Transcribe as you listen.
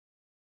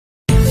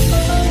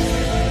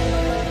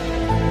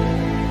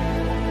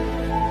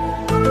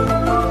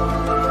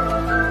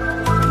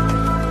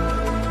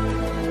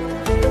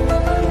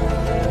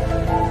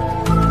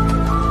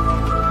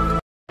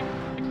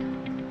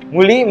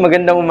Muli,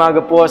 magandang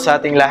umaga po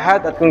sa ating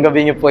lahat at kung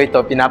gabi niyo po ito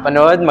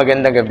pinapanood,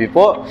 magandang gabi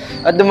po.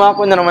 At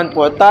dumako na naman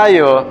po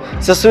tayo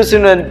sa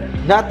susunod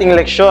nating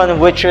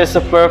leksyon which is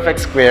a perfect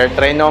square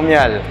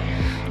trinomial.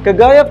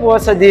 Kagaya po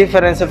sa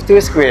difference of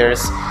two squares,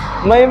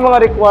 may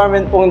mga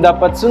requirement pong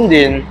dapat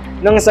sundin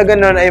nang sa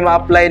ganun ay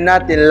ma-apply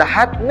natin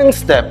lahat ng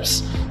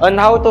steps on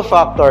how to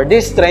factor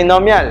this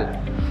trinomial.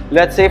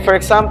 Let's say for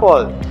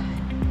example,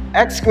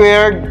 x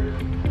squared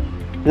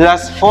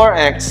plus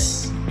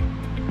 4x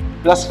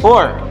plus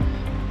 4.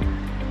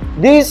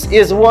 This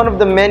is one of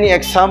the many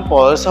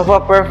examples of a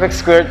perfect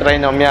square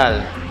trinomial.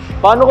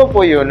 Paano ko po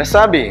yun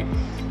nasabi?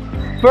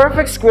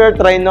 Perfect square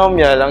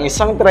trinomial ang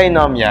isang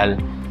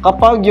trinomial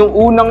kapag yung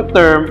unang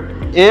term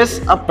is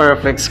a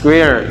perfect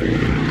square.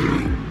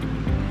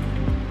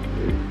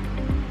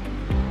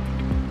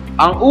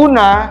 Ang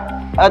una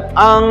at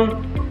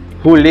ang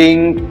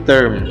huling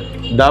term.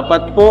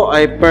 Dapat po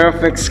ay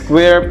perfect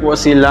square po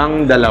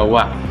silang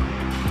dalawa.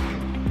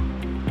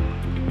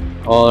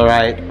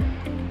 Alright.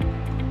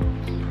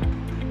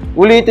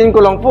 Ulitin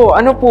ko lang po,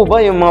 ano po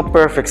ba yung mga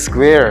perfect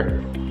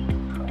square?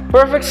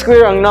 Perfect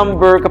square ang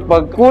number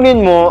kapag kunin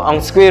mo ang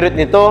square root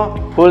nito,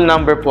 whole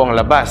number po ang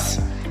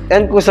labas.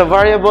 And kung sa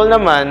variable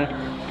naman,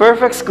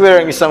 perfect square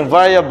ang isang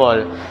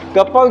variable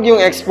kapag yung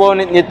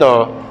exponent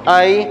nito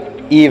ay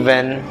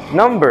even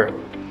number.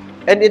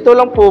 And ito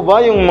lang po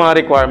ba yung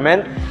mga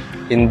requirement?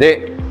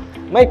 Hindi.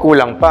 May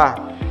kulang pa.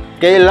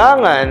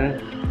 Kailangan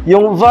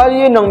yung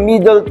value ng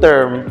middle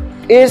term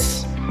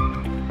is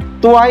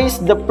twice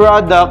the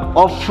product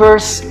of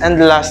first and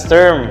last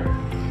term.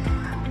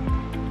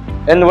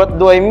 And what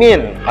do I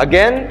mean?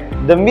 Again,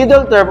 the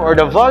middle term or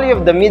the value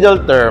of the middle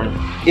term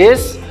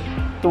is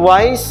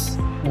twice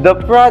the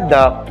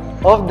product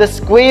of the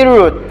square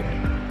root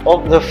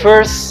of the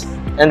first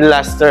and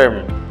last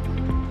term.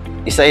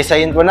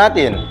 Isa-isahin po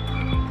natin.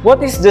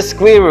 What is the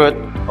square root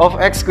of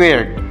x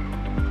squared?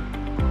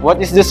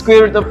 What is the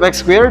square root of x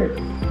squared?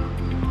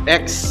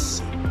 X.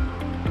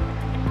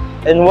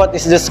 And what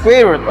is the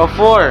square root of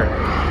 4?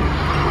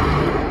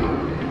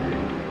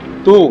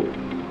 2.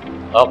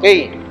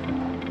 Okay.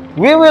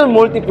 We will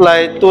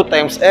multiply 2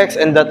 times x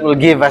and that will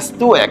give us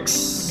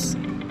 2x.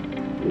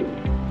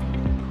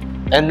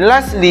 And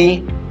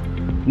lastly,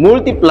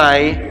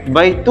 multiply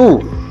by 2.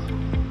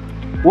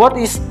 What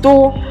is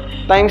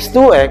 2 times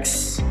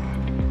 2x?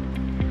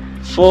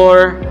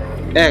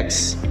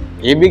 4x.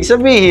 Ibig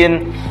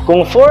sabihin,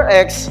 kung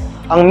 4x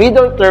ang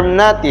middle term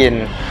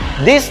natin,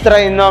 this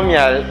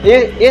trinomial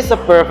is a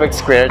perfect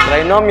square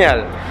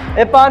trinomial.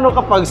 Eh, paano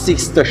kapag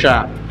 6 to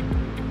siya?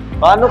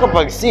 Paano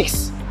kapag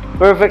 6?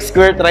 Perfect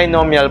square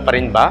trinomial pa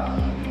rin ba?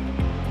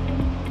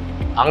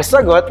 Ang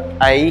sagot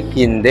ay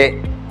hindi.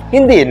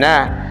 Hindi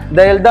na.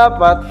 Dahil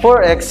dapat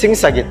 4x yung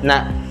sa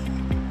gitna.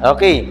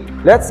 Okay,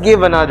 let's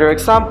give another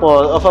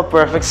example of a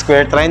perfect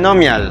square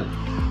trinomial.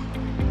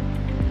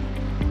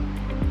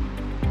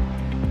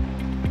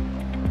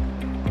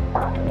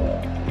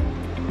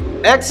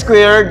 X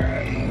squared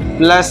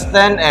plus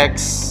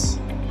 10x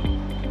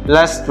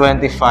plus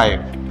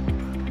 25.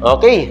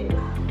 Okay,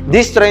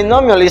 this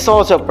trinomial is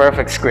also a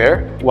perfect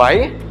square.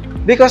 Why?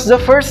 Because the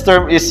first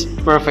term is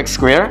perfect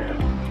square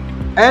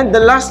and the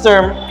last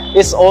term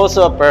is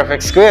also a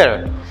perfect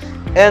square.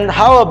 And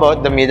how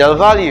about the middle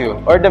value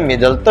or the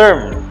middle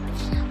term?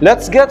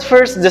 Let's get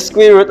first the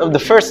square root of the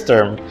first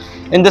term.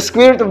 And the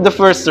square root of the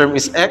first term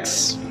is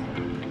x.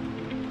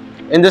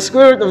 And the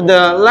square root of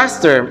the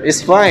last term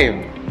is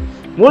 5.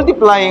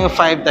 Multiplying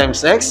 5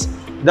 times x,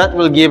 that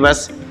will give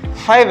us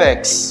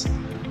 5x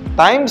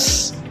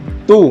times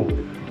 2.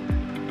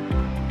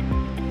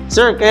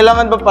 Sir,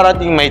 kailangan ba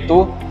parating may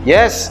 2?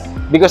 Yes,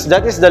 because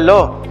that is the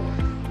law.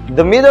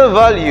 The middle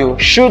value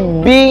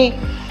should be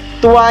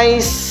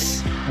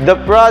twice the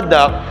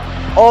product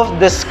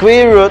of the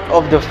square root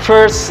of the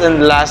first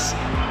and last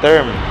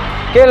term.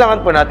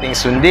 Kailangan po nating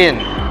sundin.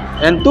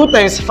 And 2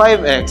 times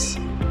 5x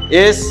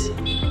is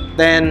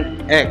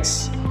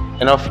 10x.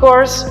 And of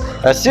course,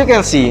 as you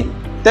can see,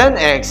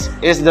 10x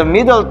is the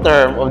middle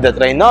term of the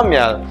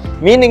trinomial,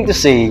 meaning to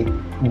say,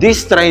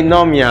 this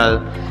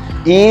trinomial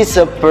is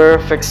a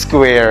perfect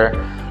square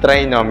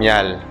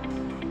trinomial.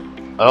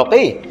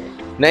 Okay,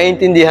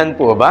 naiintindihan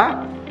po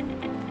ba?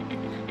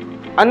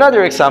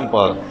 Another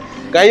example,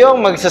 kayo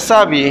ang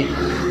magsasabi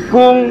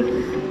kung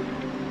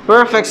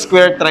perfect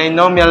square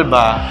trinomial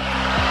ba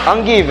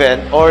ang given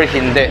or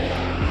hindi.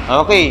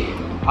 Okay,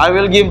 I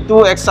will give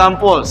 2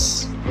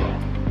 examples.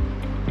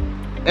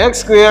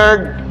 X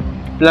squared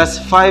plus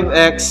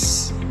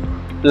 5x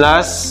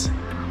plus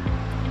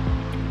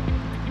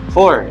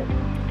 4.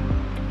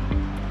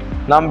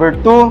 Number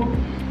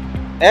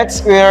 2,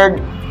 x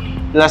squared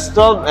plus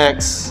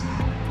 12x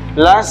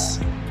plus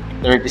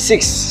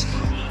 36.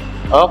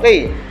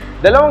 Okay,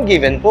 dalawang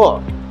given po.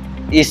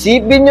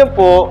 Isipin nyo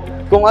po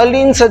kung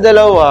alin sa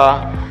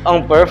dalawa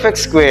ang perfect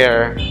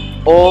square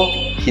o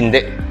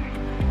hindi.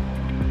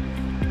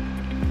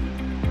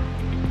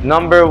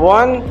 Number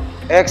 1,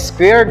 x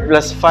squared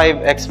plus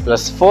 5x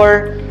plus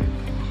 4.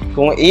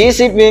 Kung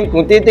iisipin,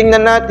 kung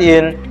titingnan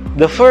natin,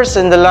 the first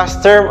and the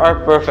last term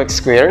are perfect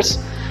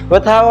squares.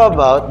 But how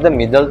about the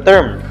middle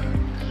term?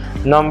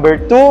 Number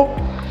 2,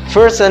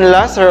 first and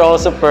last are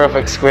also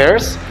perfect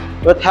squares.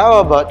 But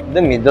how about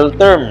the middle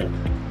term?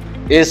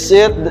 Is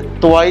it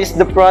twice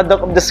the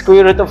product of the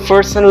square root of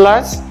first and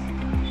last?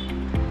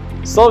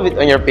 Solve it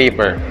on your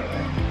paper.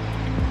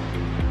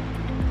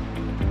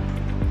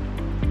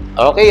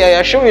 Okay,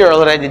 I assume you're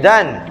already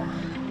done.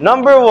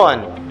 Number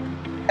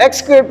 1,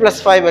 x squared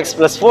plus 5x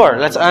plus 4.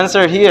 Let's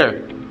answer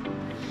here.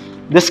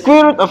 The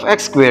square root of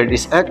x squared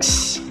is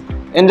x,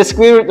 and the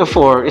square root of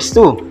 4 is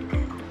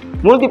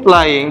 2.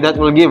 Multiplying, that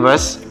will give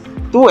us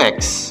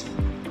 2x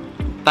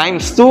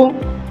times 2.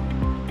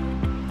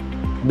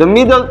 The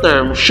middle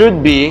term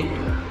should be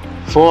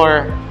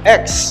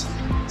 4x.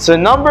 So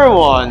number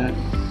 1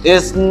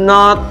 is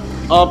not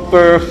a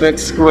perfect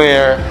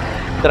square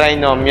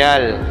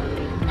trinomial.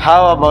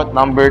 How about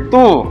number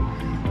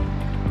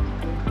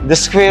 2? The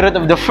square root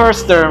of the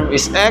first term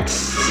is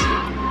x,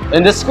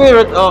 and the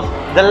square root of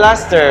the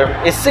last term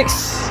is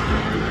 6.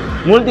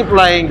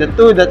 Multiplying the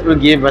 2, that will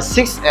give us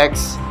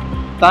 6x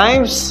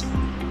times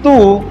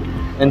 2,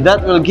 and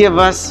that will give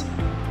us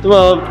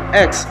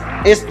 12x.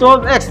 Is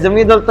 12x the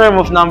middle term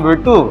of number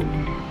 2?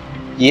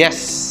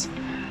 Yes.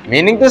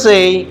 Meaning to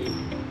say,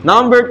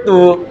 number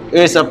 2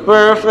 is a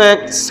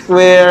perfect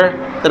square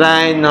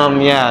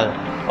trinomial.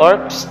 Or,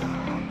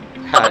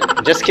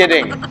 just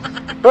kidding.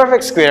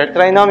 Perfect square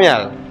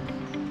trinomial.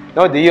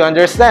 Now, do you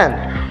understand?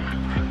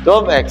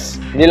 12x,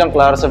 hindi lang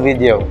klaro sa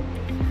video.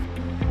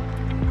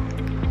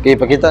 Okay,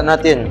 pakita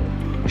natin.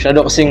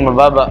 Masyado kasing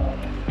mababa.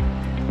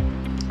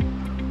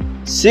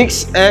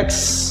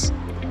 6x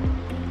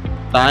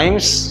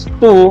times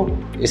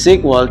 2 is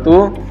equal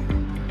to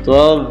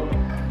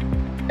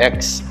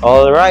 12x.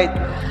 Alright.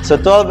 So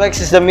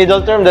 12x is the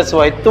middle term. That's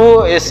why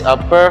 2 is a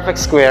perfect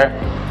square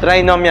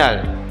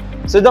trinomial.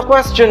 So the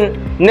question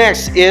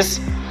next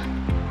is,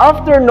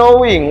 after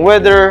knowing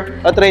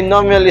whether a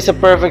trinomial is a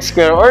perfect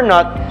square or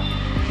not,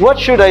 what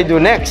should I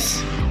do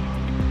next?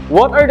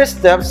 What are the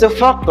steps to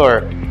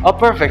factor a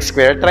perfect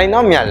square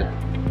trinomial?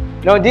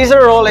 Now, these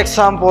are all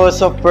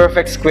examples of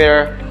perfect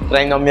square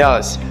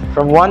trinomials.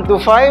 From 1 to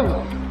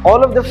 5,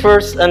 all of the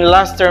first and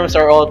last terms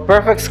are all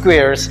perfect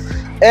squares,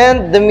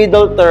 and the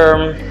middle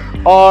term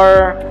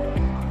are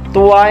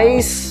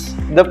twice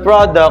the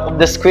product of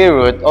the square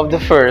root of the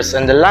first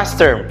and the last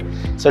term.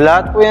 So,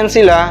 lahat po yan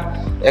sila,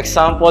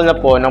 example na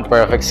po ng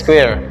perfect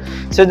square.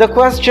 So, the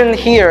question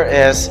here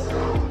is,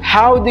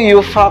 how do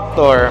you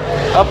factor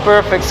a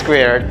perfect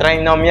square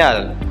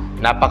trinomial?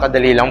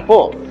 Napakadali lang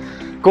po.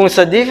 Kung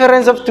sa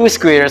difference of two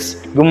squares,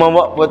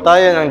 gumawa po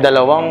tayo ng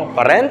dalawang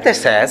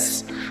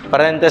parentheses.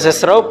 Parentheses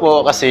raw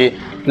po kasi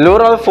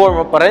plural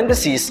form of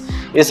parentheses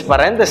is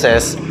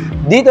parentheses.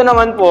 Dito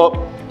naman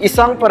po,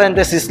 isang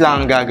parenthesis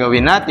lang ang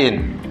gagawin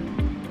natin.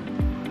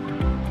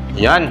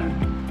 Yan.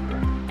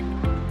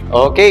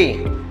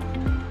 Okay.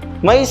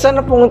 May isa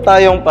na pong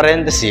tayong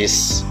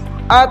parenthesis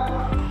at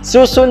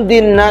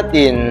susundin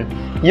natin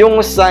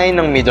yung sign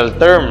ng middle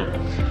term.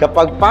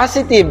 Kapag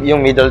positive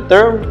yung middle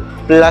term,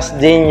 plus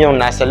din yung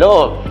nasa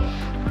loob.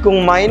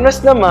 Kung minus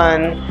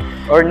naman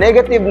or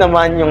negative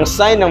naman yung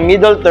sign ng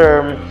middle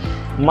term,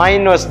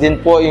 minus din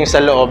po yung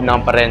sa loob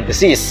ng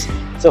parenthesis.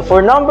 So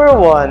for number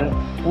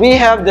 1, we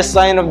have the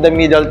sign of the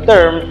middle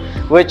term,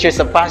 which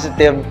is a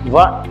positive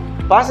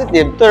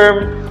term.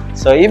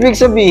 So ibig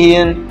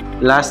sabihin,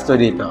 last to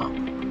dito.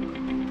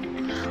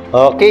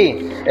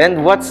 Okay,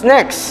 and what's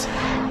next?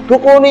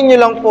 Kukunin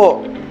nyo lang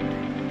po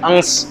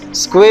ang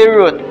square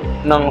root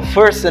ng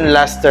first and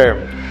last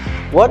term.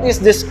 What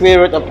is the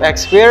square root of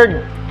x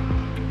squared?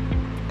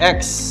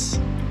 X.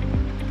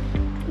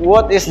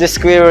 What is the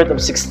square root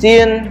of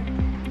 16?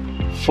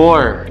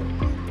 4.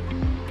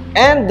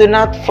 And do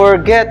not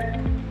forget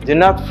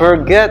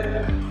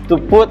to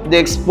put the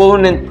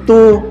exponent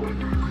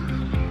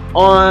 2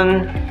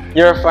 on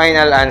your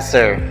final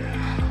answer.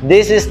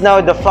 This is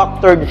now the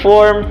factored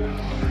form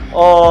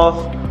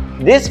of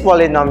this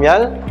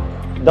polynomial,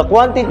 the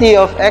quantity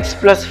of x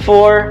plus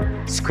 4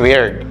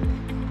 squared.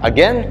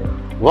 Again,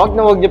 wag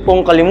niyo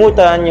pong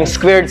kalimutan yung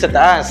squared sa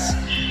taas.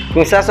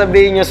 Kung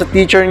sasabihin niyo sa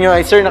teacher niyo,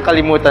 ay sir,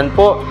 nakalimutan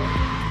po,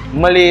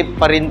 mali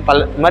pa rin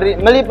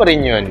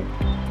yun.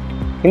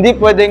 Hindi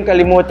pwedeng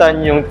kalimutan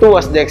yung 2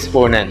 as the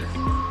exponent.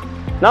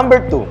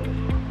 Number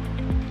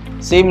 2,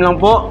 same lang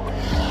po,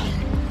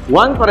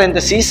 1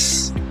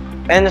 parenthesis,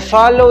 and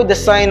follow the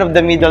sign of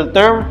the middle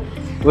term,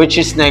 which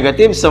is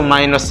negative, so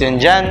minus yan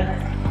dyan.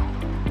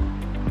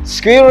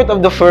 Square root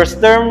of the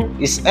first term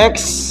is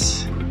x.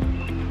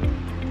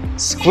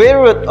 Square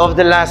root of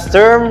the last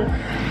term,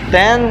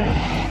 10.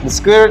 The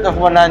square root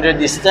of 100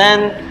 is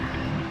 10.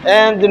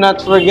 And do not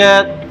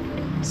forget,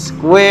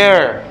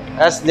 square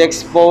as the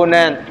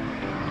exponent.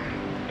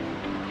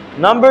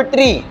 Number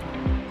 3,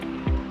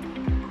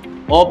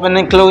 open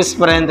and close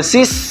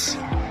parenthesis.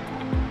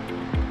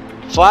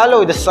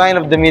 Follow the sign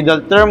of the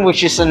middle term,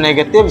 which is a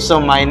negative, so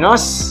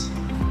minus.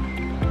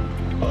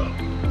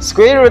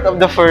 Square root of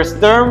the first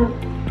term,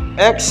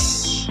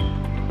 x.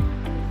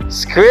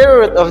 Square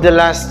root of the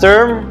last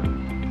term,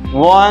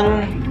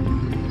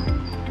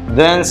 1.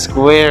 Then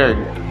squared.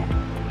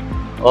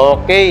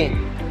 Okay.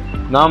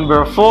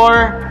 Number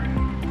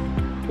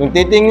 4. Kung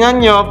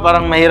titingnan nyo,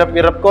 parang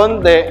mahirap-hirap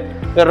konti.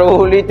 Pero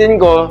ulitin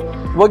ko,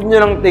 huwag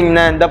nyo lang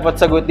tingnan. Dapat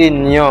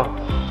sagutin nyo.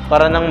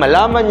 Para nang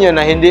malaman nyo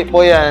na hindi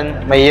po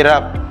yan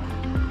mahirap.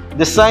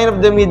 The sign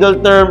of the middle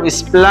term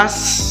is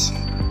plus.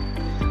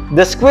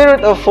 The square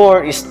root of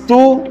 4 is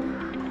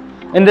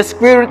 2. And the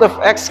square root of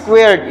x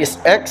squared is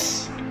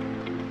x.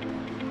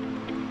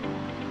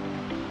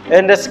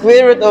 And the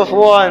square root of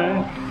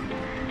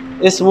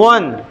 1 is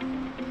 1.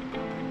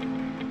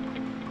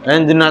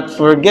 And do not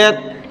forget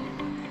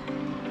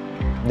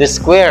the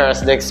square as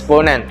the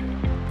exponent.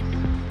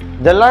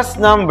 The last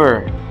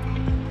number.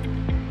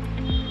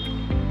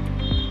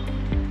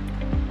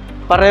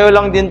 Pareho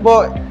lang din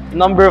po.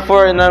 Number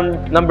 4 and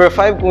number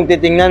 5, kung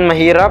titingnan,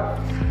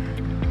 mahirap.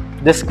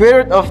 The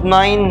square root of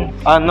 9,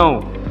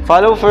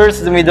 follow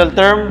first the middle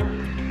term.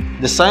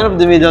 The sign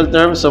of the middle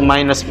term, so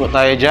minus po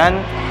tayo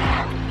dyan.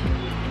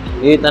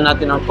 Iita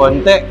natin ang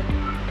konti.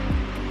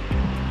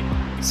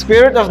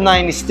 Square root of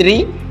 9 is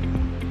 3.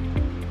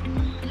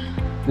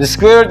 The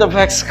square root of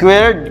x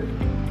squared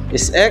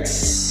is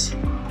x.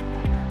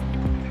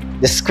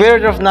 The square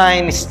root of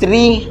 9 is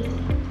 3.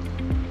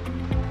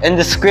 And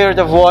the square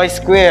root of y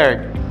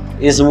squared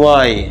is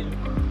y.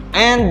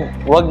 And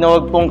wag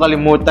na wag pong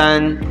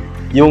kalimutan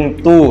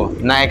yung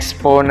 2 na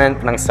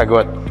exponent ng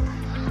sagot.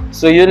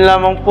 So yun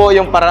lamang po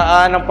yung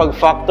paraan ng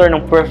pag-factor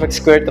ng perfect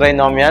square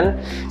trinomial.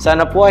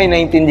 Sana po ay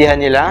naintindihan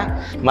nila.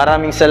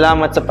 Maraming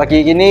salamat sa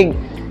pakikinig.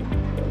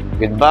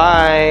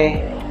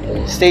 Goodbye.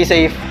 Stay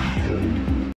safe.